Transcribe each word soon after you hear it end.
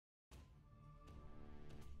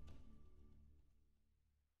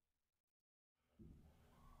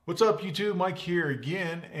What's up, YouTube? Mike here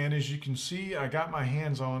again, and as you can see, I got my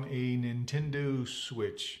hands on a Nintendo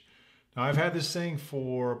Switch. Now, I've had this thing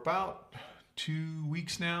for about 2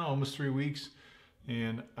 weeks now, almost 3 weeks,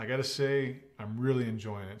 and I gotta say, I'm really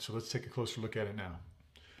enjoying it. So let's take a closer look at it now.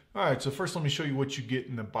 All right, so first let me show you what you get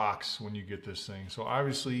in the box when you get this thing. So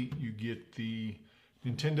obviously, you get the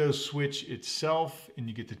Nintendo Switch itself, and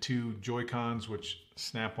you get the two Joy-Cons, which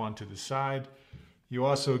snap onto the side. You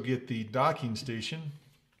also get the docking station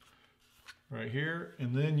right here,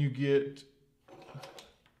 and then you get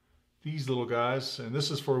these little guys, and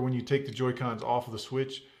this is for when you take the Joy-Cons off of the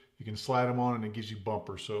Switch, you can slide them on and it gives you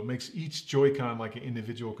bumpers, so it makes each Joy-Con like an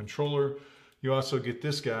individual controller. You also get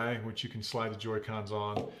this guy, which you can slide the Joy-Cons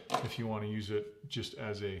on if you want to use it just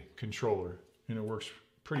as a controller, and it works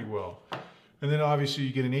pretty well. And then obviously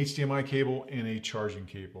you get an HDMI cable and a charging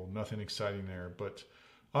cable. Nothing exciting there, but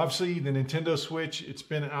obviously the Nintendo Switch, it's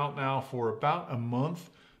been out now for about a month,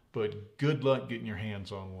 but good luck getting your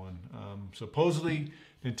hands on one. Supposedly,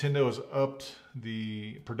 Nintendo has upped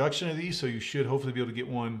the production of these, so you should hopefully be able to get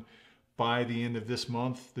one by the end of this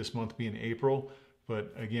month being April.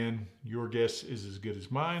 But again, your guess is as good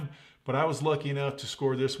as mine. But I was lucky enough to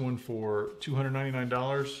score this one for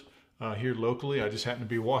 $299 here locally. I just happened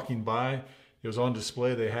to be walking by. It was on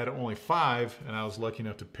display. They had only 5, and I was lucky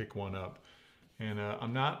enough to pick one up. And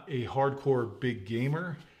I'm not a hardcore big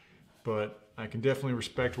gamer, but I can definitely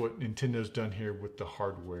respect what Nintendo's done here with the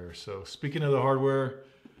hardware. So speaking of the hardware,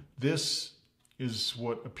 this is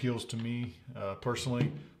what appeals to me personally.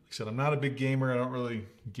 Like I said, I'm not a big gamer. I don't really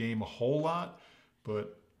game a whole lot,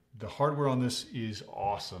 but the hardware on this is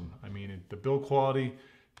awesome. I mean, the build quality,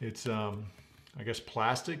 it's, I guess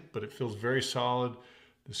plastic, but it feels very solid.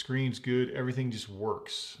 The screen's good. Everything just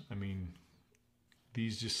works. I mean,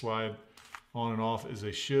 these just slide on and off as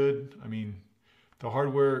they should. I mean, the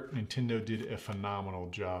hardware, Nintendo did a phenomenal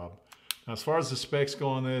job. Now, as far as the specs go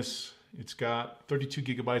on this, it's got 32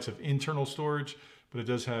 gigabytes of internal storage, but it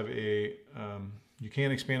does have a, you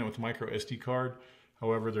can expand it with a micro SD card.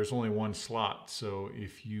 However, there's only one slot. So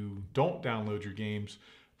if you don't download your games,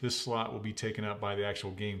 this slot will be taken up by the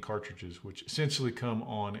actual game cartridges, which essentially come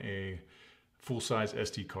on a full-size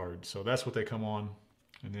SD card. So that's what they come on.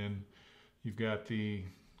 And then you've got the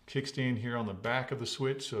kickstand here on the back of the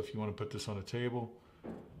Switch, so if you want to put this on a table.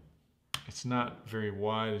 It's not very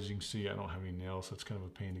wide, as you can see. I don't have any nails, so it's kind of a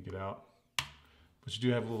pain to get out. But you do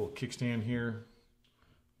have a little kickstand here,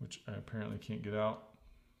 which I apparently can't get out.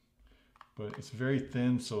 But it's very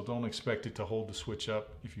thin, so don't expect it to hold the Switch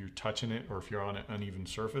up if you're touching it or if you're on an uneven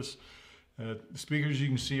surface. The speakers you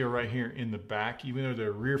can see are right here in the back. Even though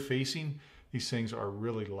they're rear facing, these things are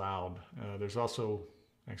really loud. There's also,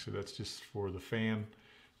 actually that's just for the fan.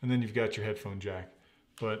 And then you've got your headphone jack.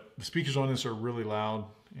 But the speakers on this are really loud.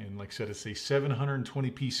 And like I said, it's a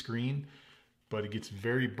 720p screen, but it gets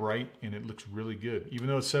very bright and it looks really good. Even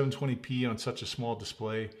though it's 720p on such a small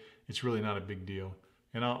display, it's really not a big deal.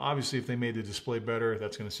 And obviously if they made the display better,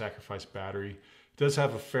 that's going to sacrifice battery. It does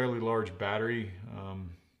have a fairly large battery.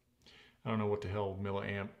 I don't know what the hell,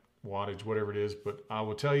 milliamp wattage, whatever it is, but I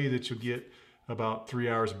will tell you that you'll get about 3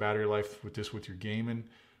 hours of battery life with this with your gaming.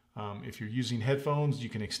 If you're using headphones, you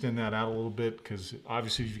can extend that out a little bit because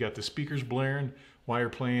obviously if you've got the speakers blaring while you're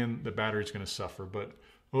playing, the battery's going to suffer. But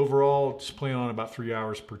overall, just playing on about 3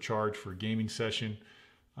 hours per charge for a gaming session,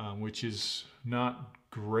 which is not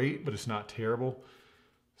great, but it's not terrible.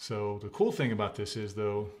 So the cool thing about this is,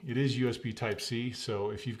 though, it is USB Type-C. So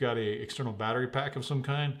if you've got a external battery pack of some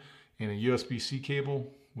kind and a USB-C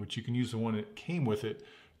cable, which you can use the one that came with it,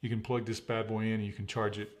 you can plug this bad boy in and you can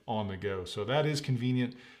charge it on the go. So that is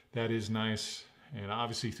convenient. That is nice. And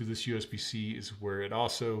obviously through this USB-C is where it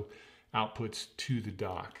also outputs to the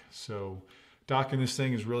dock. So docking this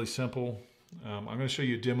thing is really simple. I'm going to show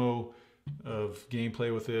you a demo of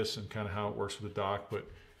gameplay with this and kind of how it works with the dock. But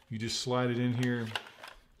you just slide it in here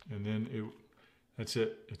and then that's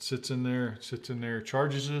it. It sits in there,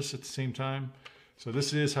 charges this at the same time. So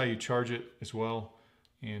this is how you charge it as well.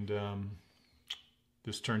 And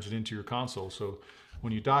this turns it into your console. So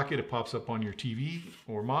when you dock it, it pops up on your TV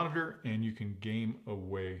or monitor and you can game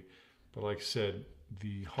away. But like I said,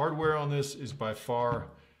 the hardware on this is by far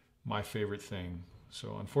my favorite thing.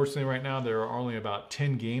 So unfortunately right now there are only about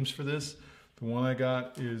 10 games for this. The one I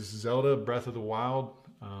got is Zelda Breath of the Wild.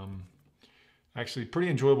 Actually pretty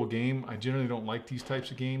enjoyable game. I generally don't like these types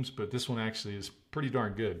of games, but this one actually is pretty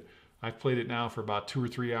darn good. I've played it now for about 2 or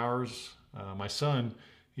 3 hours. My son,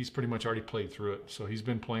 he's pretty much already played through it, so he's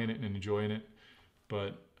been playing it and enjoying it.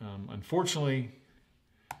 But unfortunately,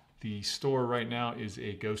 the store right now is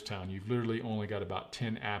a ghost town. You've literally only got about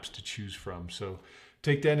 10 apps to choose from. So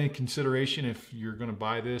take that into consideration if you're going to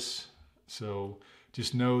buy this. So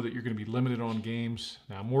just know that you're going to be limited on games.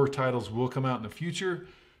 Now, more titles will come out in the future,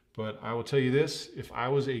 but I will tell you this, if I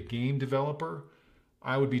was a game developer,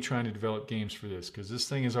 I would be trying to develop games for this, because this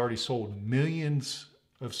thing has already sold millions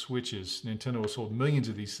of Switches. Nintendo has sold millions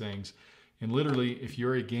of these things. And literally, if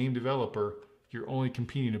you're a game developer, you're only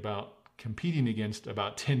competing against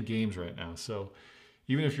about 10 games right now. So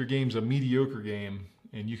even if your game's a mediocre game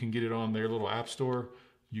and you can get it on their little app store,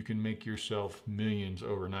 you can make yourself millions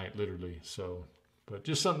overnight, literally. So, but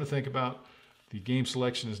just something to think about. The game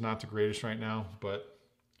selection is not the greatest right now, but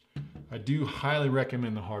I do highly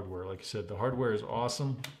recommend the hardware. Like I said, the hardware is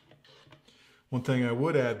awesome. One thing I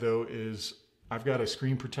would add though is I've got a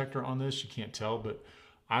screen protector on this. You can't tell, but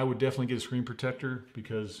I would definitely get a screen protector,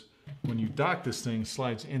 because when you dock this thing,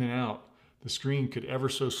 slides in and out, the screen could ever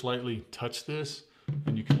so slightly touch this,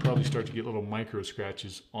 and you can probably start to get little micro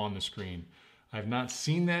scratches on the screen. I've not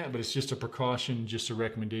seen that, but it's just a precaution, just a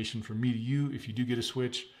recommendation from me to you. If you do get a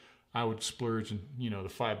Switch, I would splurge, the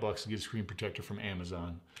 $5 to get a screen protector from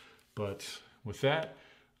Amazon. But with that,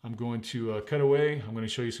 I'm going to cut away. I'm going to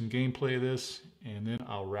show you some gameplay of this, and then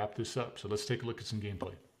I'll wrap this up. So let's take a look at some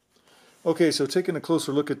gameplay. Okay, so taking a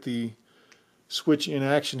closer look at the Switch in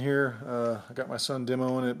action here. I got my son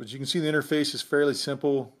demoing it, but you can see the interface is fairly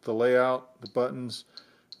simple. The layout, the buttons.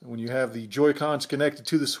 When you have the Joy-Cons connected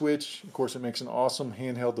to the Switch, of course it makes an awesome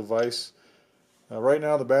handheld device. Right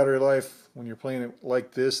now the battery life, when you're playing it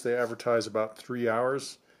like this, they advertise about 3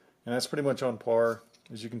 hours, and that's pretty much on par.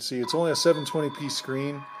 As you can see, it's only a 720p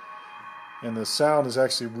screen, and the sound is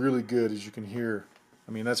actually really good, as you can hear.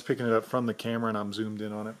 I mean, that's picking it up from the camera, and I'm zoomed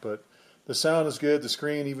in on it, but the sound is good. The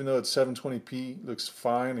screen, even though it's 720p, looks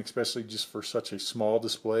fine, especially just for such a small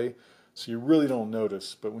display. So you really don't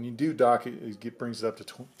notice. But when you do dock it, it brings it up to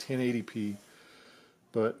 1080p.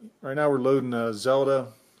 But right now we're loading Zelda,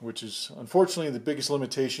 which is unfortunately the biggest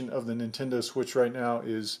limitation of the Nintendo Switch right now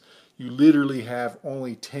is you literally have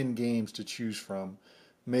only 10 games to choose from.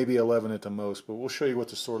 Maybe 11 at the most, but we'll show you what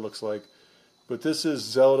the store looks like. But this is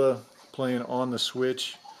Zelda playing on the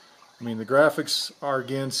Switch. I mean, the graphics are,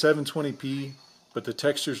 again, 720p, but the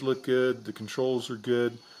textures look good, the controls are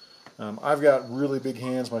good. I've got really big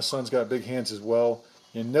hands, my son's got big hands as well,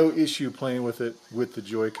 and no issue playing with it with the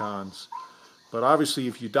Joy-Cons. But obviously,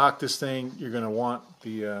 if you dock this thing, you're going to want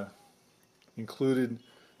the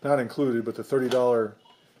not included, but the $30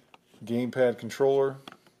 gamepad controller.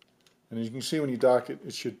 And as you can see, when you dock it,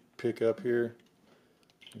 it should pick up here.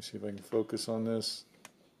 Let me see if I can focus on this.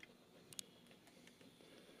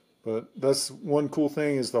 But that's one cool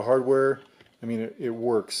thing is the hardware. I mean, it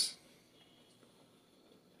works.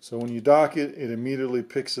 So when you dock it, it immediately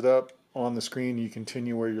picks it up on the screen. You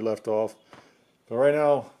continue where you left off. But right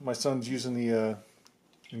now, my son's using the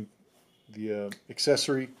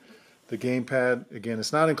accessory, the gamepad. Again,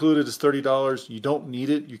 it's not included. It's $30. You don't need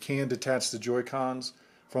it. You can detach the Joy-Cons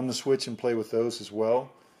from the Switch and play with those as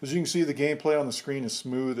well. As you can see, the gameplay on the screen is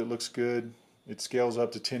smooth. It looks good. It scales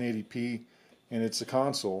up to 1080p, and it's a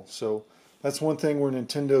console. So that's one thing where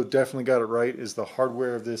Nintendo definitely got it right, is the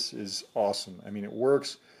hardware of this is awesome. I mean, it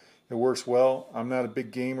works. It works well. I'm not a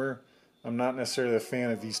big gamer. I'm not necessarily a fan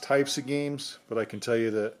of these types of games, but I can tell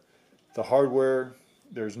you that the hardware,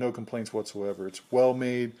 there's no complaints whatsoever. It's well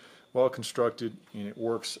made, well constructed, and it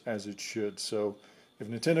works as it should. So if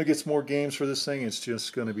Nintendo gets more games for this thing, it's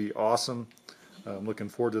just going to be awesome. I'm looking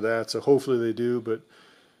forward to that. So hopefully they do. But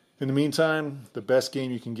in the meantime, the best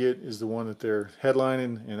game you can get is the one that they're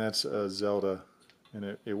headlining, and that's Zelda.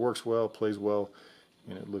 And it works well, plays well,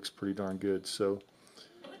 and it looks pretty darn good. So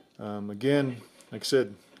again, like I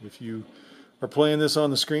said, if you are playing this on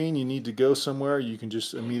the screen, you need to go somewhere, you can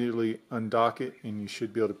just immediately undock it, and you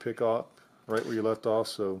should be able to pick up right where you left off.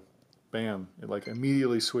 So bam, it like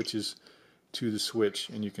immediately switches to the Switch,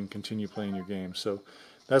 and you can continue playing your game. So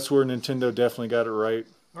that's where Nintendo definitely got it right.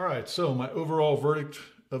 All right, so my overall verdict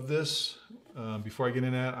of this, before I get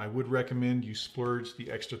in that, I would recommend you splurge the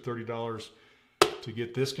extra $30 to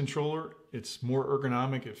get this controller. It's more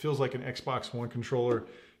ergonomic. It feels like an Xbox One controller,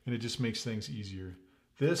 and it just makes things easier.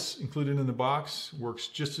 This, included in the box, works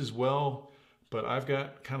just as well, but I've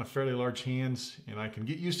got kind of fairly large hands, and I can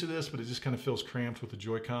get used to this, but it just kind of feels cramped with the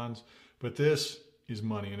Joy-Cons. But this is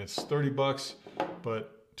money, and it's 30 bucks,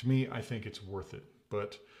 but to me, I think it's worth it.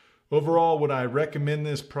 But overall, would I recommend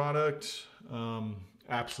this product?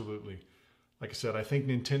 Absolutely. Like I said, I think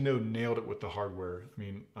Nintendo nailed it with the hardware. I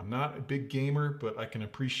mean, I'm not a big gamer, but I can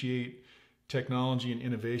appreciate technology and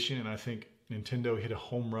innovation, and I think Nintendo hit a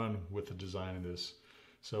home run with the design of this.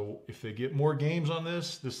 So if they get more games on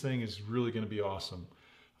this, this thing is really going to be awesome.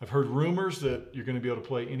 I've heard rumors that you're going to be able to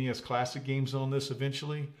play NES Classic games on this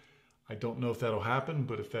eventually. I don't know if that'll happen,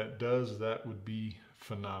 but if that does, that would be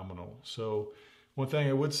phenomenal. So one thing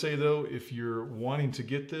I would say though, if you're wanting to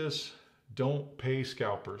get this, don't pay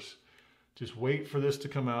scalpers. Just wait for this to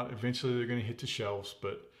come out. Eventually they're going to hit the shelves,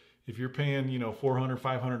 but if you're paying, $400,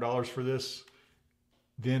 $500 for this,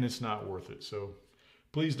 then it's not worth it. So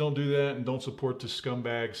please don't do that, and don't support the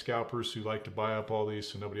scumbag scalpers who like to buy up all these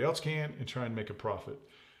so nobody else can and try and make a profit.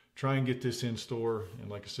 Try and get this in store. And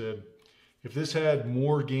like I said, if this had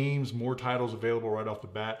more games, more titles available right off the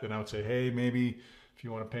bat, then I would say, hey, maybe if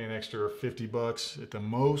you want to pay an extra $50 at the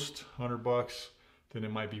most, $100, then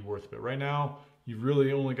it might be worth it. But right now, you've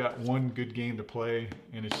really only got one good game to play,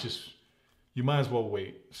 and it's just, you might as well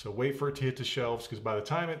wait. So wait for it to hit the shelves, because by the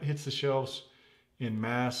time it hits the shelves in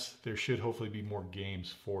mass, there should hopefully be more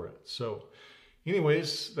games for it. So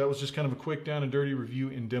anyways, that was just kind of a quick down and dirty review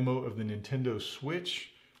and demo of the Nintendo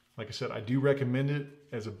Switch. Like I said, I do recommend it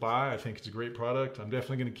as a buy. I think it's a great product. I'm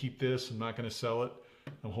definitely going to keep this. I'm not going to sell it.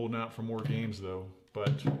 I'm holding out for more games though.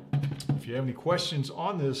 But if you have any questions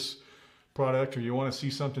on this product, or you want to see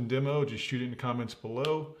something demo, just shoot it in the comments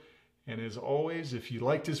below. And as always, if you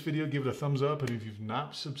like this video, give it a thumbs up. And if you've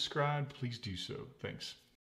not subscribed, please do so. Thanks.